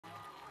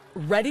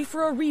Ready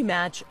for a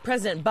rematch,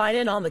 President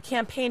Biden on the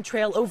campaign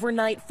trail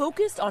overnight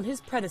focused on his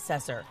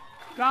predecessor.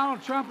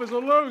 Donald Trump is a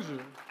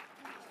loser,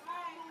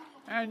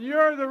 and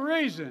you're the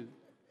reason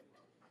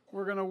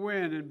we're going to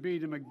win and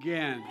beat him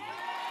again.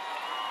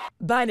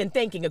 Biden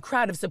thanking a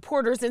crowd of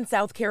supporters in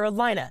South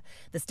Carolina,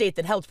 the state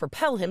that helped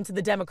propel him to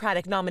the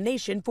Democratic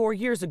nomination 4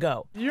 years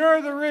ago.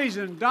 You're the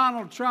reason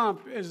Donald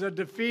Trump is a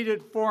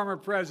defeated former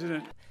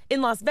president.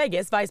 In Las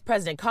Vegas, Vice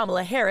President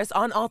Kamala Harris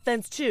on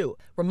offense too,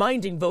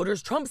 reminding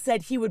voters Trump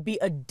said he would be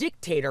a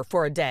dictator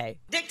for a day.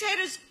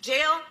 Dictators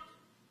jail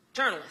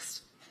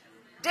journalists.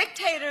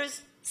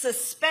 Dictators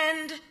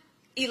suspend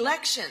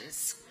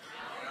elections.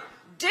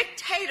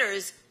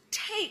 Dictators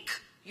take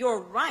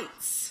your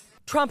rights.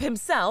 Trump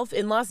himself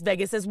in Las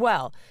Vegas as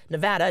well.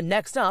 Nevada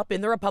next up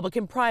in the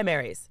Republican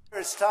primaries.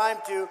 It's time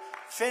to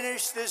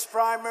finish this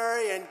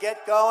primary and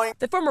get going.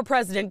 The former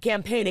president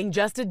campaigning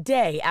just a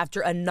day after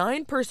a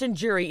 9-person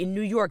jury in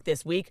New York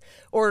this week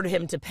ordered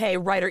him to pay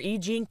writer E.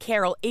 Jean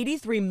Carroll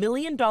 $83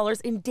 million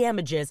in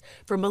damages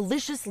for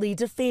maliciously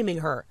defaming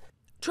her.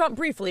 Trump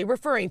briefly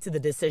referring to the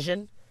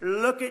decision.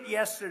 Look at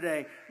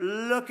yesterday.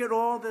 Look at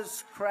all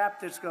this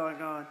crap that's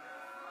going on.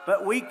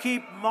 But we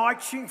keep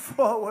marching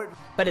forward.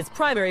 But his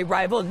primary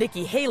rival,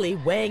 Nikki Haley,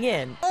 weighing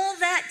in. All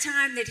that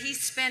time that he's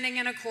spending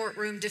in a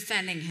courtroom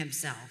defending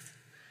himself,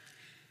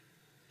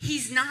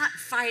 he's not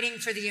fighting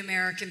for the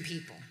American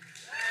people.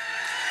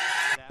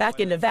 Back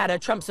in Nevada,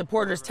 Trump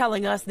supporters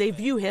telling us they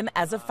view him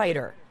as a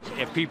fighter.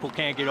 If people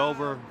can't get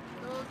over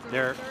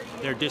their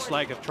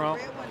dislike of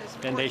Trump,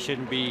 then they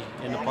shouldn't be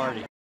in the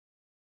party.